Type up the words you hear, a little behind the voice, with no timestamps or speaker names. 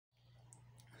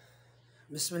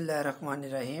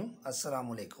बिस्मिल्लाहिर्रहमानिर्रहीम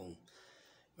अस्सलामुअलैकुम।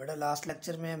 बेटा लास्ट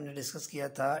लेक्चर में हमने डिस्कस किया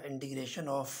था इंटीग्रेशन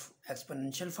ऑफ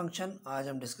एक्सपोनेंशियल फंक्शन। आज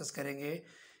हम डिस्कस करेंगे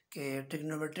कि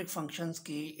ट्रिग्नोमेट्रिक फंक्शंस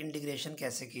की इंटीग्रेशन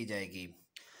कैसे की जाएगी।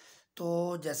 तो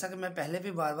जैसा कि मैं पहले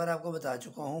भी बार बार आपको बता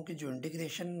चुका हूँ कि जो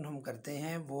इंटीग्रेशन हम करते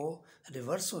हैं वो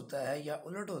रिवर्स होता है या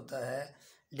उलट होता है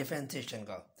डिफरेंशिएशन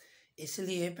का।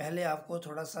 इसलिए पहले आपको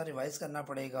थोड़ा सा रिवाइज़ करना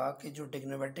पड़ेगा कि जो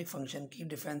ट्रिग्नोमेट्रिक फंक्शन की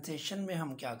डिफरेंशिएशन में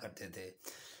हम क्या करते थे।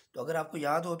 तो अगर आपको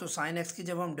याद हो तो साइन एक्स की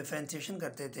जब हम डिफरेंशिएशन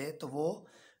करते थे तो वो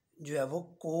जो है वो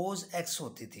कोस एक्स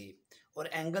होती थी, और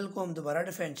एंगल को हम दोबारा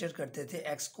डिफरेंशिएट करते थे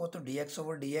एक्स को, तो D x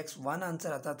over D x one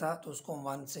answer आता था, तो उसको हम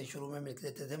वन से शुरू में लिख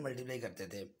देते थे, मल्टीप्लाई करते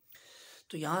थे।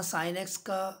 तो यहाँ साइन एक्स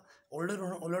का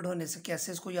उलट होने से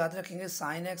कैसे इसको याद रखेंगे,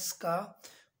 साइन एक्स का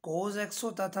कोस एक्स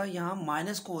होता था, यहाँ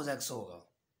माइनस कोस एक्स होगा।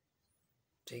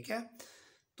 ठीक है,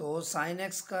 तो साइन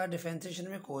एक्स का डिफरेंशिएशन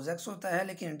में कोस एक्स होता है,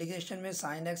 लेकिन इंटीग्रेशन में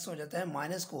साइन एक्स हो जाता है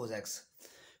माइनस कोस एक्स,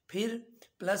 फिर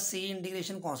प्लस सी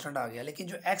इंटीग्रेशन कांस्टेंट आ गया। लेकिन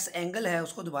जो एक्स एंगल है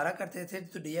उसको दोबारा करते थे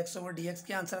तो D x over D x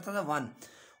के आंसर आता था वन,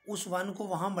 उस वन को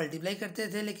वहाँ मल्टीप्लाई करते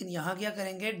थे, लेकिन यहाँ क्या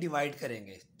करेंगे, डिवाइड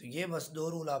करेंगे। तो ये बस दो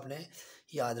रूल आपने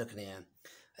याद रखने हैं।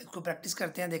 इसको प्रैक्टिस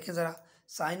करते हैं, देखें ज़रा।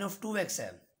 साइन ऑफ टू एक्स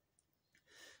है,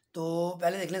 तो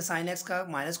पहले देख लें साइन एक्स का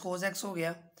माइनस कोस एक्स हो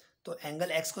गया, तो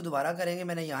एंगल एक्स को दोबारा करेंगे।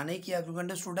 मैंने यहाँ नहीं किया क्योंकि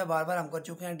अंडरस्टूड है, बार बार हम कर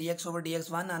चुके हैं। D x over D x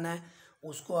one आना है,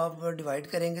 उसको आप डिवाइड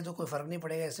करेंगे तो कोई फ़र्क नहीं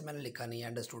पड़ेगा, ऐसे मैंने लिखा नहीं है,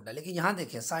 अंडरस्टूड है। लेकिन यहाँ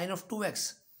देखिए sign of to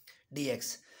x D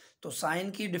x, तो साइन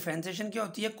की डिफरेंशिएशन क्या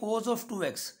होती है, कोस ऑफ टू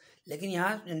एक्स, लेकिन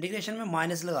यहाँ इंटीग्रेशन में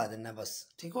माइनस लगा देना है बस,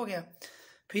 ठीक हो गया।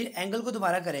 फिर एंगल को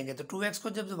दोबारा करेंगे, तो टू एक्स को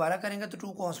जब दोबारा करेंगे तो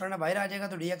टू कॉन्स्टेंट बाहर आ जाएगा,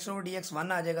 तो D x over D x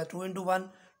one आ जाएगा, two into one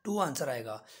two answer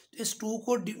आएगा। तो इस टू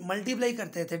को मल्टीप्लाई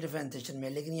करते थे डिफरेंशिएशन में,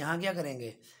 लेकिन यहाँ क्या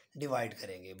करेंगे, डिवाइड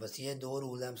करेंगे। बस ये दो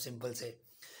रूल हैं सिंपल से।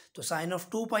 तो sign of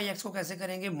to pi x को कैसे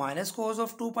करेंगे, minus cos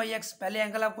of to pi x. पहले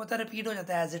एंगल आपको पता है रिपीट हो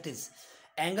जाता है एज इट इज़।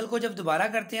 एंगल को जब दोबारा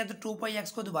करते हैं तो टू पाई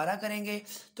एक्स को दोबारा करेंगे,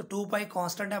 तो टू पाई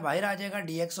कांस्टेंट है बाहर आ जाएगा,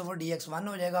 D x over D x one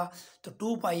हो जाएगा, तो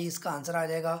टू पाई इसका आंसर आ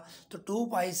जाएगा। तो टू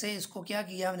पाई से इसको क्या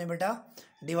किया हमने बेटा,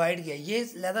 डिवाइड किया। ये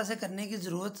ज़्यादा से करने की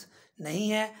ज़रूरत नहीं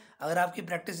है, अगर आपकी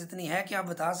प्रैक्टिस इतनी है कि आप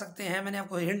बता सकते हैं। मैंने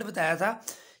आपको हिंट बताया था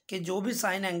कि जो भी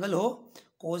साइन एंगल हो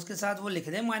कोस के साथ वो लिख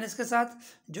दें माइनस के साथ।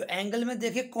 जो एंगल में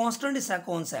देखे कांस्टेंट हिस्सा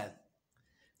कौन सा है,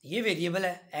 ये वेरिएबल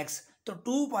है एक्स, तो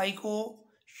टू पाई को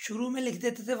शुरू में लिख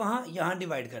देते थे वहाँ, यहाँ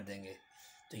डिवाइड कर देंगे।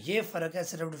 तो ये फ़र्क है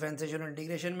सिर्फ डिफरेंशिएशन और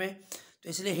इंटीग्रेशन में, तो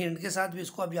इसलिए हिंट के साथ भी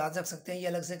इसको आप याद रख सकते हैं, ये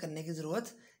अलग से करने की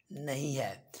ज़रूरत नहीं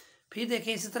है। फिर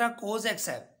देखें इसी तरह कोस एक्स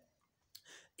है,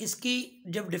 इसकी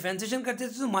जब डिफरेंशिएशन करते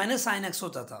थे तो माइनस साइन एक्स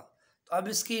होता था, तो अब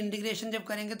इसकी इंटीग्रेशन जब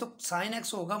करेंगे तो साइन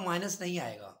एक्स होगा, माइनस नहीं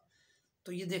आएगा।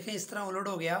 तो ये देखें इस तरह उलट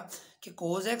हो गया कि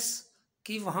कोस एक्स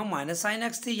की वहाँ माइनस साइन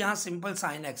एक्स थी, यहाँ सिंपल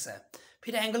साइन एक्स है।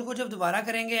 फिर एंगल को जब दोबारा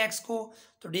करेंगे एक्स को,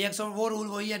 तो डी एक्स और वो रूल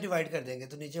वही है, डिवाइड कर देंगे,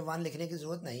 तो नीचे वन लिखने की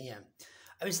ज़रूरत नहीं है।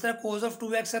 अब इस तरह कोस ऑफ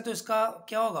टू एक्स है, तो इसका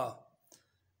क्या होगा,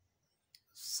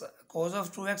 कोस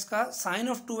ऑफ टू एक्स का साइन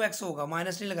ऑफ टू एक्स होगा,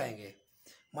 माइनस नहीं लगाएंगे,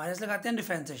 माइनस लगाते हैं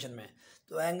डिफरेंशिएशन में।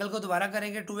 तो एंगल को दोबारा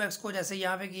करेंगे टू एक्स को, जैसे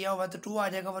यहाँ पे किया हुआ तो टू आ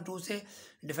जाएगा, वह टू से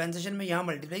डिफरेंशिएशन में यहाँ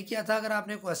मल्टीप्लाई किया था। अगर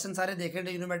आपने क्वेश्चन सारे देखे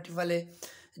ट्रिग्नोमेट्री वाले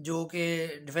जो कि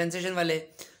डिफरेंशिएशन वाले,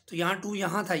 तो यहाँ टू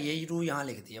यहाँ था, ये टू यहाँ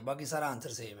लिख दिया, बाकी सारा आंसर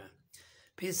सेम है।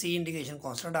 फिर सी इंटीग्रेशन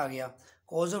कांस्टेंट आ गया,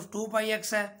 cos of to pi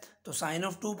x है तो sign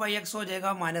of to pi x हो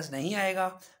जाएगा, माइनस नहीं आएगा,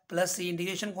 प्लस सी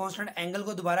इंटीग्रेशन कांस्टेंट। एंगल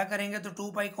को दोबारा करेंगे तो टू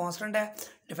पाई कांस्टेंट है,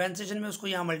 डिफरेंशिएशन में उसको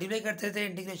यहाँ मल्टीप्लाई करते थे,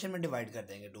 इंटीग्रेशन में डिवाइड कर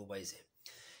देंगे टू पाई से।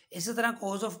 इसी तरह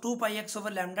cos of to pi x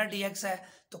over lambda D x है,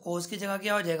 तो कोस की जगह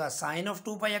क्या हो जाएगा, sign of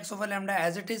to pi x over lambda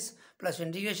as it is, plus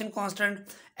integration constant.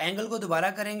 Angle को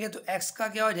दोबारा करेंगे तो एक्स का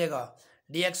क्या हो जाएगा,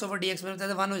 D x over D x में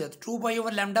बताते वन हो जाता है, टू पाई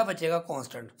ओवर लैम्डा बचेगा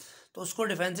कांस्टेंट, तो उसको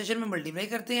डिफरेंशिएशन में मल्टीप्लाई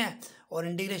करते हैं और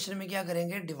इंटीग्रेशन में क्या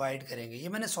करेंगे, डिवाइड करेंगे। ये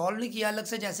मैंने सॉल्व नहीं किया अलग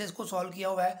से, जैसे इसको सॉल्व किया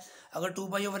हुआ है। अगर टू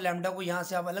पाई ओवर लैम्डा को यहाँ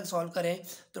से आप अलग सॉल्व करें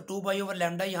तो टू पाई ओवर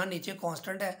लैम्डा यहाँ नीचे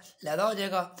कांस्टेंट है, लैदा हो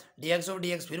जाएगा, D x over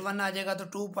D x फिर वन आ जाएगा, तो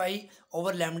टू पाई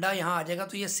ओवर लैम्डा यहाँ आ जाएगा।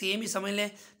 तो ये सेम ही समझ लें,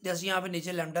 जैसे यहाँ पे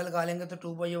नीचे लैम्डा लगा लेंगे तो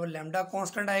to pi over lambda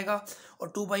constant आएगा,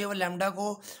 और टू पाई ओवर लैम्डा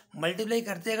को मल्टीप्लाई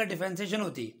करते अगर डिफरेंशिएशन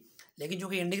होती, लेकिन जो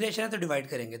कि इंटीग्रेशन है तो डिवाइड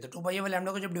करेंगे, तो टू पाई ओवर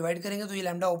लैम्डा को जब डिवाइड करेंगे तो ये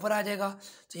लैम्डा ऊपर आ जाएगा,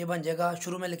 तो ये बन जाएगा,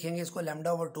 शुरू में लिखेंगे इसको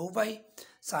lambda over to pi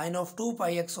sine of to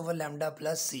pi x over lambda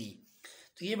plus सी।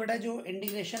 तो ये बेटा जो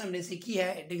इंटीग्रेशन हमने सीखी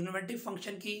है ट्रिग्नोमेट्रिक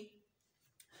फंक्शन की,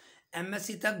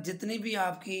 एमएससी तक जितनी भी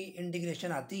आपकी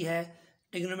इंटीग्रेशन आती है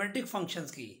ट्रिग्नोमेट्रिक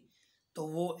फंक्शंस की, तो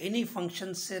वो इन्हीं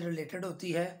फंक्शंस से रिलेटेड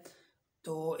होती है।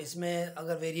 तो इसमें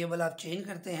अगर वेरिएबल आप चेंज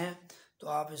करते हैं तो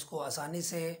आप इसको आसानी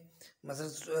से,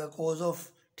 मतलब कोस ऑफ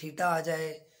थीटा आ जाए,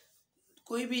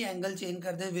 कोई भी एंगल चेंज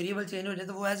कर दे, वेरिएबल चेंज हो जाए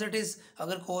तो वो एज इट इज़,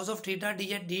 अगर cos of theta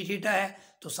D theta है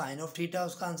तो साइन ऑफ थीटा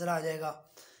उसका आंसर आ जाएगा।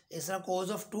 इस तरह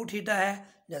कोज ऑफ 2 थीटा है,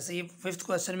 जैसे ये 5th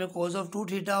क्वेश्चन में कोज ऑफ 2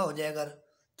 थीटा हो जाएगा,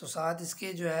 तो साथ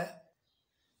इसके जो है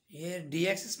ये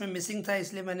dx इसमें मिसिंग था,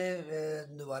 इसलिए मैंने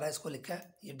दोबारा इसको लिखा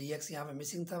है। ये dx यहाँ पे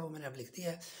मिसिंग था, वो मैंने अब लिख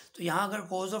दिया है। तो यहाँ अगर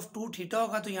कोज ऑफ 2 थीटा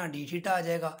होगा तो यहाँ d थीटा आ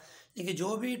जाएगा। देखिए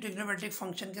जो भी ट्रिग्नोमेट्रिक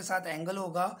फंक्शन के साथ एंगल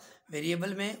होगा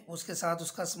वेरिएबल में, उसके साथ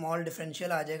उसका स्मॉल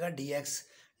डिफरेंशियल आ जाएगा, dx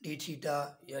डी थीटा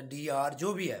या dr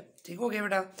जो भी है। ठीक हो गया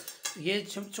बेटा, ये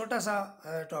छोटा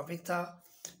सा टॉपिक था।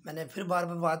 मैंने फिर बार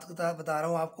बार बात बता रहा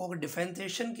हूँ आपको,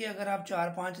 डिफरेंशिएशन की अगर आप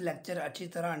 4-5 लेक्चर अच्छी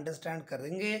तरह अंडरस्टैंड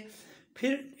करेंगे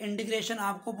फिर इंटीग्रेशन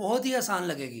आपको बहुत ही आसान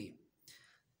लगेगी।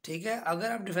 ठीक है,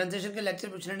 अगर आप डिफरेंशिएशन के लेक्चर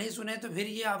पिछले नहीं सुने तो फिर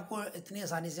ये आपको इतनी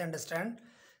आसानी से अंडरस्टैंड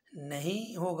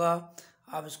नहीं होगा,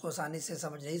 आप इसको आसानी से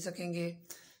समझ नहीं सकेंगे।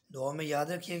 दुआ में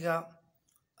याद रखिएगा।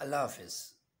 अल्लाह हाफिज़।